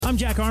I'm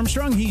Jack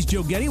Armstrong. He's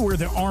Joe Getty. We're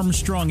the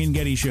Armstrong and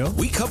Getty Show.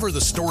 We cover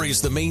the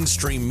stories the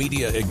mainstream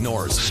media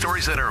ignores.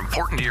 Stories that are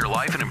important to your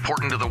life and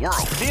important to the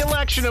world. The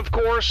election, of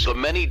course. The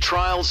many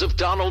trials of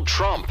Donald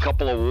Trump.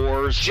 Couple of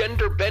wars.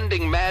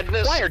 Gender-bending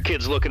madness. Why are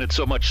kids looking at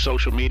so much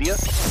social media?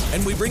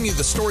 And we bring you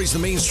the stories the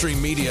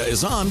mainstream media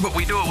is on, But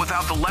we do it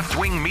without the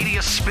left-wing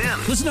media spin.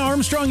 Listen to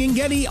Armstrong and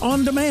Getty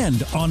on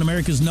demand on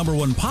America's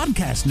 #1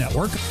 podcast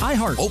network,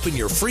 iHeart. Open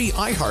your free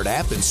iHeart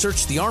app and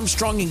search The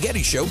Armstrong and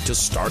Getty Show to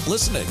start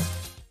listening.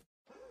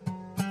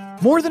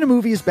 More Than a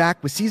Movie is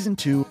back with Season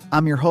 2.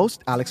 I'm your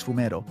host, Alex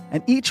Fumero,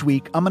 and each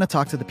week I'm going to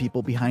talk to the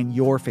people behind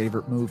your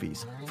favorite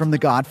movies. From The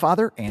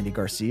Godfather, Andy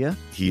Garcia.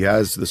 He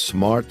has the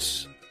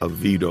smarts of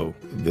Vito,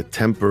 the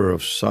temper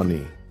of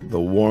Sonny, the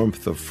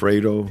warmth of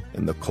Fredo,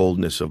 and the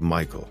coldness of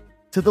Michael.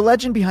 To the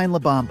legend behind La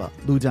Bamba,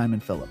 Lou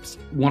Diamond Phillips.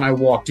 When I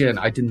walked in,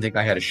 I didn't think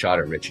I had a shot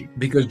at Richie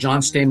because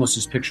John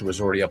Stamos' picture was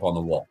already up on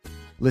the wall.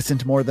 Listen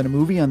to More Than a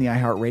Movie on the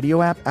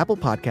iHeartRadio app, Apple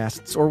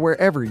Podcasts, or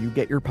wherever you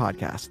get your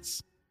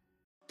podcasts.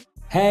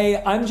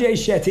 Hey, I'm Jay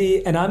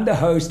Shetty, and I'm the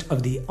host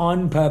of the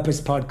On Purpose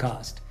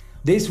podcast.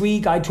 This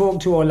week, I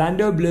talked to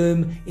Orlando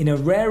Bloom in a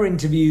rare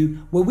interview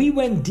where we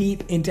went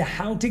deep into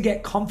how to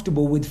get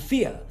comfortable with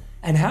fear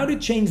and how to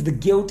change the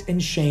guilt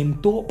and shame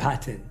thought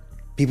pattern.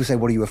 People say,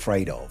 what are you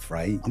afraid of,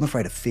 right? I'm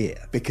afraid of fear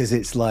because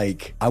it's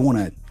like I want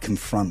to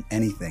confront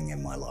anything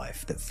in my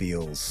life that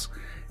feels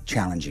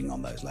challenging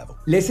on those levels.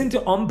 Listen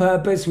to On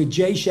Purpose with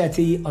Jay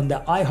Shetty on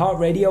the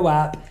iHeartRadio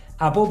app,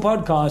 Apple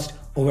Podcast,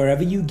 or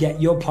wherever you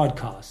get your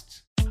podcasts.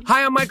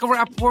 Hi, I'm Michael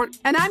Rappaport.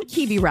 And I'm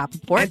Kibi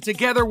Rappaport. And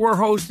together we're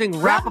hosting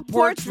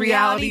Rappaport's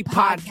Reality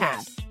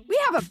Podcast. We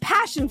have a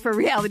passion for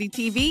reality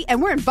TV,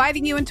 and we're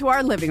inviting you into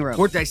our living room.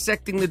 We're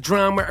dissecting the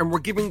drama, and we're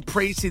giving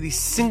praise to the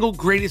single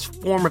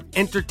greatest form of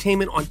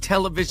entertainment on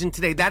television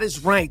today. That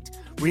is right.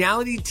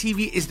 Reality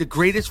TV is the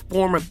greatest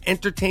form of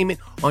entertainment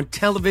on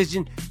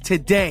television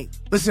today.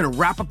 Listen to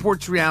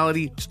Rappaport's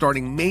Reality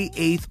starting May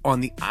 8th on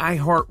the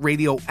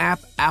iHeartRadio app,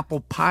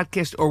 Apple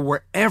Podcast, or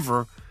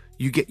wherever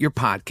you get your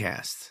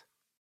podcasts.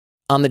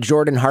 On the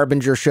Jordan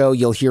Harbinger Show,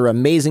 you'll hear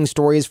amazing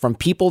stories from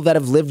people that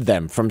have lived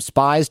them, from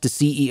spies to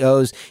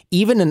CEOs,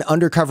 even an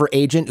undercover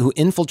agent who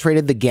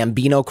infiltrated the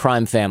Gambino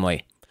crime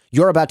family.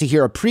 You're about to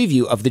hear a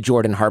preview of the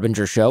Jordan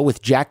Harbinger Show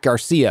with Jack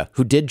Garcia,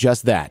 who did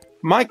just that.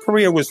 My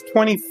career was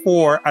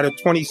 24 out of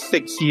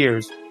 26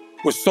 years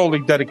was solely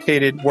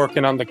dedicated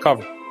working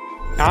undercover.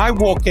 Now I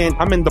walk in,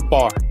 I'm in the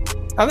bar.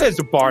 Now there's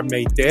a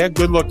barmaid there,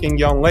 good-looking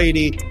young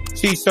lady.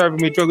 She's serving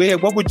me a drink. Hey,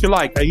 what would you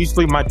like?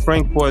 Usually my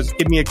drink was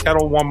give me a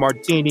Kettle One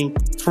martini,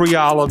 3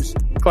 olives,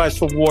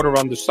 glass of water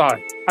on the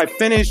side. I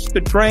finish the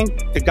drink.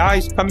 The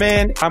guys come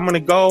in. I'm going to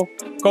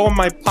go in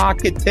my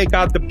pocket, take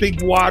out the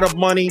big wad of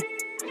money.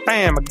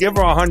 Bam, I give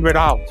her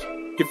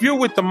 $100. If you're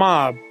with the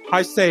mob,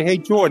 I say, hey,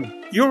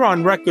 Jordan, you're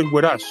on record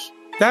with us.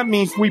 That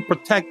means we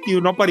protect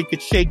you. Nobody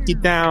could shake you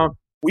down.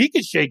 We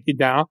could shake you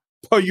down,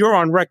 but you're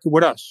on record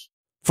with us.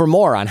 For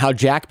more on how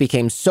Jack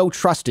became so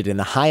trusted in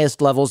the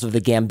highest levels of the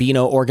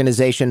Gambino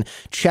organization,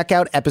 check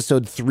out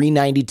episode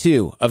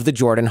 392 of The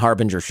Jordan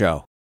Harbinger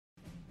Show.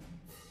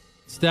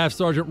 Staff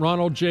Sergeant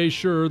Ronald J.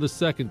 Shurer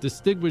II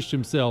distinguished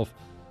himself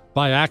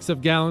by acts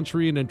of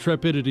gallantry and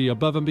intrepidity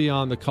above and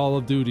beyond the call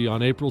of duty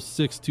on April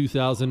 6,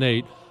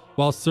 2008,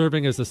 while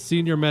serving as a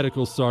senior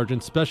medical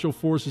sergeant, Special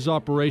Forces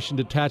Operation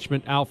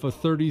Detachment Alpha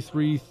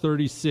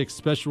 3336,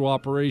 Special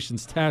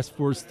Operations Task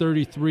Force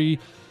 33,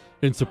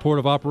 in support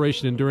of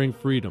Operation Enduring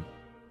Freedom.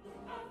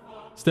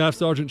 Staff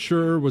Sergeant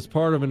Shurer was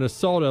part of an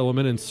assault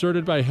element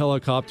inserted by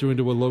helicopter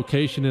into a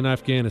location in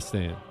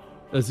Afghanistan.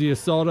 As the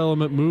assault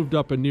element moved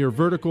up a near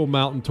vertical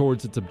mountain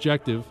towards its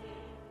objective,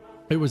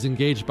 it was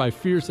engaged by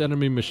fierce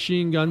enemy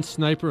machine gun,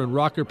 sniper, and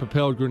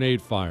rocket-propelled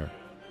grenade fire.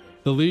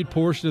 The lead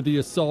portion of the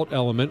assault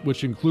element,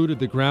 which included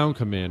the ground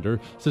commander,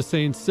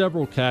 sustained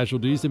several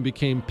casualties and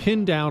became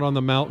pinned down on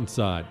the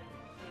mountainside.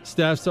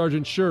 Staff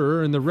Sergeant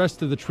Shurer and the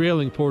rest of the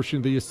trailing portion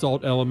of the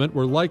assault element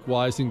were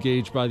likewise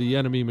engaged by the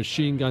enemy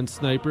machine gun,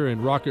 sniper,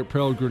 and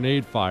rocket-propelled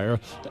grenade fire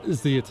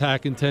as the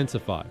attack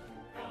intensified.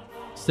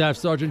 Staff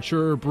Sergeant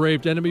Shurer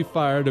braved enemy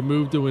fire to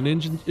move to an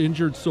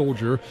injured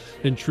soldier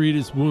and treat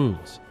his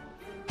wounds.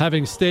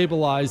 Having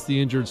stabilized the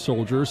injured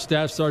soldier,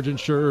 Staff Sergeant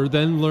Shurer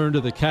then learned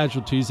of the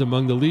casualties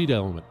among the lead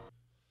element.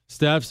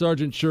 Staff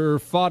Sergeant Shurer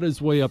fought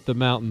his way up the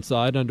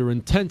mountainside under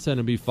intense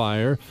enemy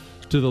fire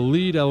to the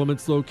lead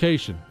element's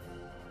location.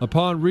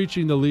 Upon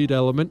reaching the lead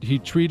element, he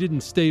treated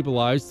and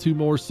stabilized 2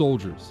 more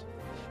soldiers.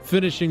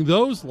 Finishing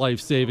those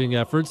life-saving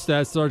efforts,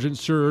 Staff Sergeant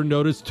Shurer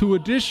noticed 2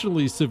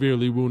 additionally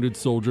severely wounded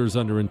soldiers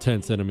under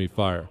intense enemy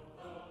fire.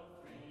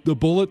 The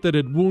bullet that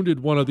had wounded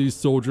one of these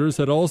soldiers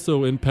had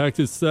also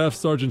impacted Staff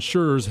Sergeant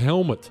Shurer's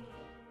helmet.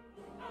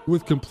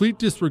 With complete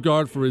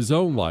disregard for his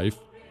own life,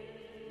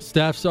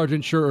 Staff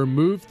Sergeant Shurer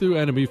moved through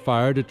enemy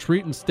fire to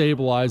treat and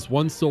stabilize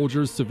one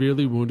soldier's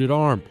severely wounded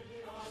arm.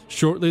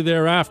 Shortly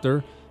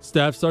thereafter,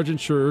 Staff Sergeant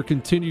Shurer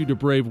continued to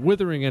brave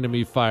withering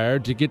enemy fire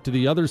to get to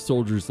the other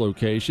soldier's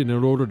location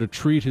in order to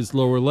treat his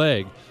lower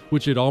leg,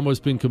 which had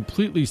almost been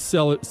completely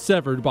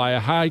severed by a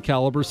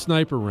high-caliber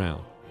sniper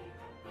round.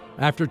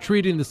 After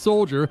treating the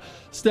soldier,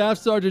 Staff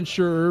Sergeant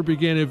Shurer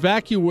began to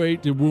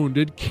evacuate the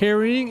wounded,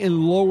 carrying and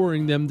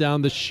lowering them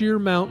down the sheer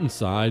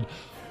mountainside.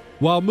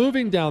 While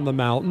moving down the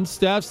mountain,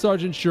 Staff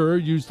Sergeant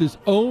Shurer used his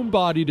own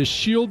body to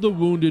shield the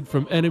wounded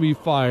from enemy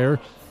fire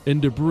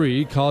and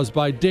debris caused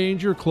by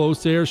danger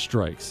close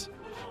airstrikes.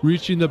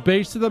 Reaching the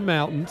base of the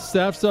mountain,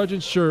 Staff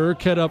Sergeant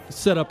Shurer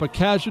set up a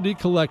casualty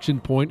collection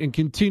point and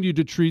continued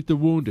to treat the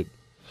wounded.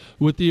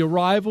 With the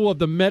arrival of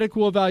the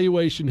medical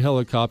evaluation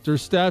helicopter,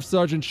 Staff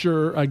Sergeant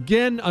Shurer,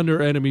 again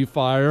under enemy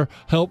fire,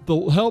 helped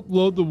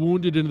load the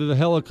wounded into the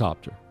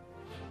helicopter.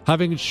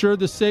 Having ensured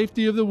the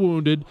safety of the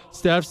wounded,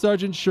 Staff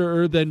Sergeant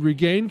Shurer then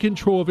regained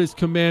control of his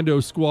commando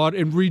squad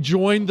and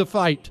rejoined the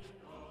fight.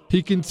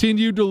 He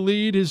continued to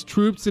lead his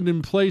troops and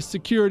in place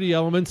security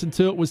elements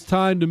until it was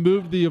time to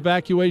move to the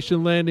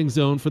evacuation landing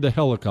zone for the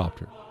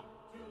helicopter.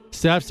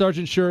 Staff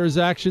Sergeant Shurer's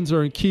actions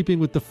are in keeping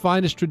with the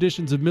finest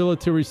traditions of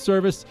military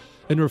service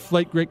and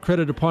reflect great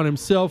credit upon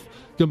himself,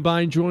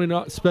 Combined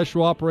Joint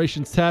Special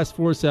Operations Task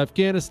Force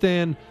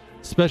Afghanistan,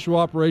 Special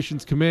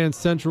Operations Command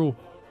Central,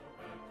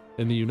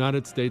 and the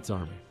United States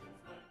Army.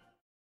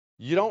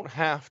 You don't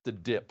have to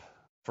dip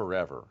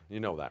forever. You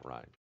know that,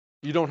 right?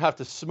 You don't have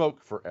to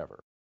smoke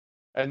forever.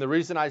 And the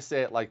reason I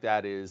say it like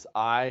that is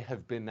I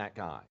have been that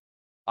guy.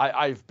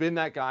 I've been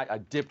that guy. I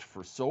dipped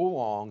for so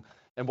long.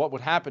 And what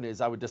would happen is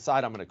I would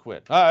decide I'm going to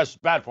quit. It's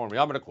bad for me.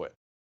 I'm going to quit.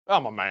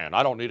 I'm a man.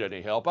 I don't need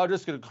any help. I'm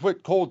just going to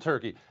quit cold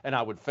turkey. And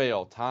I would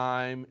fail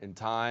time and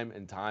time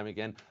and time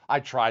again. I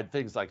tried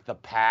things like the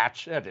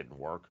patch. That didn't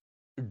work.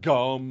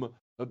 Gum,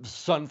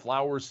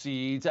 sunflower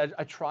seeds. I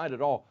tried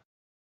it all.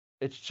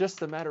 It's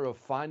just a matter of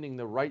finding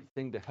the right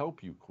thing to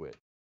help you quit.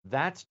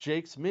 That's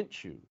Jake's Mint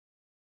Chew.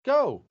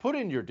 Go, put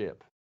in your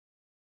dip.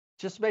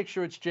 Just make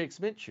sure it's Jake's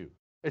Mint Chew.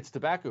 It's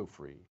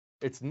tobacco-free.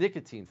 It's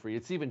nicotine-free.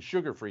 It's even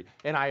sugar-free.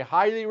 And I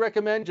highly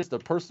recommend, just a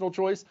personal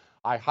choice,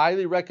 I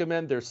highly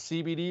recommend their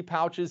CBD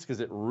pouches because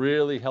it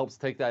really helps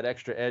take that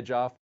extra edge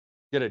off.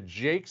 Get to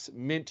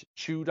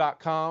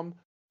jakesmintchew.com.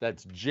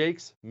 That's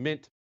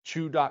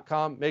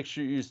jakesmintchew.com. Make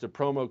sure you use the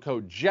promo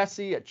code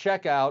Jesse at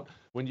checkout.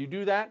 When you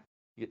do that,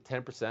 you get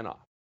 10%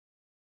 off.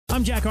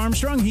 I'm Jack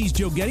Armstrong. He's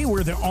Joe Getty.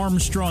 We're the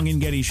Armstrong and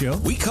Getty Show.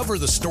 We cover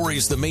the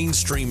stories the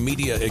mainstream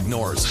media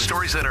ignores.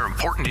 Stories that are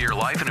important to your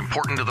life and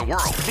important to the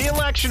world. The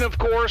election, of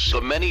course.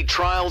 The many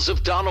trials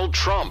of Donald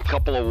Trump.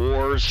 Couple of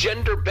wars.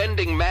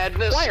 Gender-bending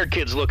madness. Why are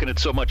kids looking at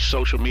so much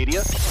social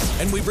media?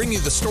 And we bring you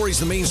the stories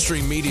the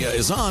mainstream media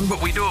is on,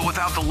 But we do it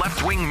without the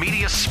left-wing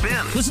media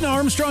spin. Listen to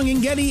Armstrong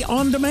and Getty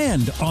on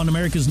demand on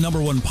America's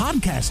 #1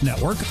 podcast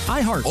network,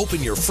 iHeart.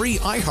 Open your free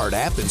iHeart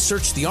app and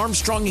search the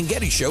Armstrong and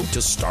Getty Show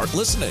to start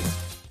listening.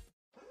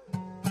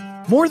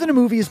 More Than a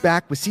Movie is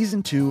back with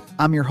Season 2.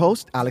 I'm your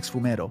host, Alex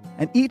Fumero,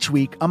 and each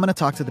week I'm going to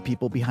talk to the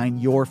people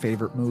behind your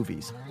favorite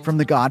movies. From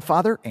The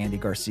Godfather, Andy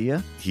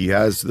Garcia. He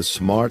has the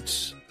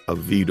smarts of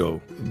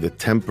Vito, the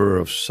temper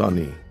of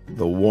Sonny,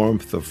 the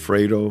warmth of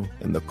Fredo,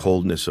 and the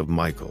coldness of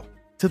Michael.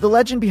 To the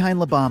legend behind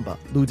La Bamba,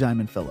 Lou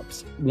Diamond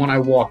Phillips. When I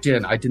walked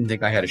in, I didn't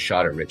think I had a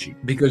shot at Richie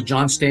because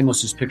John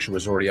Stamos' picture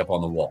was already up on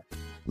the wall.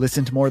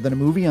 Listen to More Than a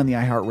Movie on the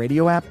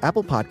iHeartRadio app,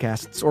 Apple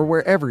Podcasts, or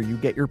wherever you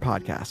get your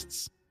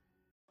podcasts.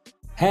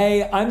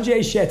 Hey, I'm Jay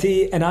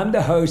Shetty, and I'm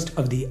the host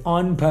of the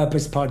On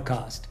Purpose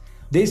podcast.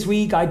 This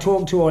week, I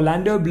talked to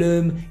Orlando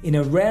Bloom in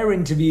a rare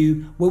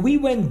interview where we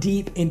went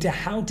deep into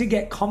how to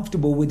get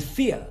comfortable with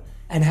fear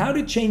and how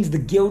to change the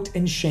guilt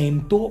and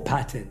shame thought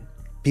pattern.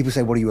 People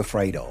say, what are you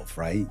afraid of,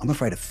 right? I'm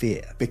afraid of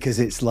fear because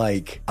it's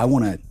like I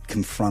want to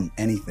confront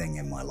anything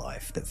in my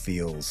life that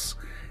feels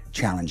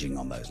challenging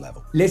on those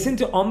levels. Listen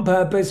to On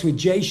Purpose with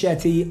Jay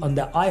Shetty on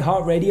the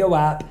iHeartRadio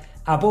app,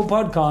 Apple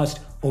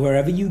Podcast, or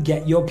wherever you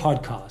get your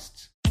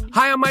podcasts.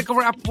 Hi, I'm Michael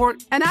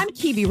Rappaport. And I'm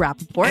Kibi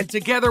Rappaport. And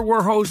together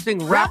we're hosting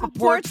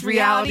Rappaport's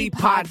Reality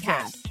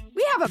Podcast.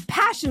 We have a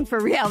passion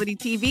for reality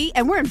TV,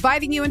 and we're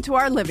inviting you into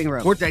our living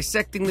room. We're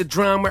dissecting the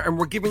drama, and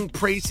we're giving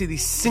praise to the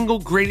single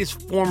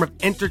greatest form of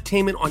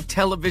entertainment on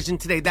television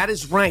today. That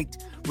is right.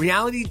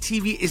 Reality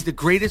TV is the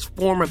greatest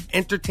form of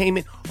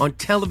entertainment on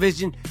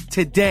television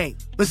today.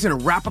 Listen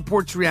to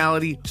Rappaport's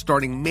Reality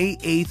starting May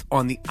 8th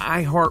on the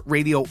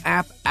iHeartRadio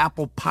app,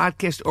 Apple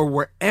Podcast, or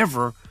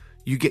wherever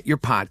you get your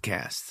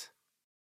podcasts.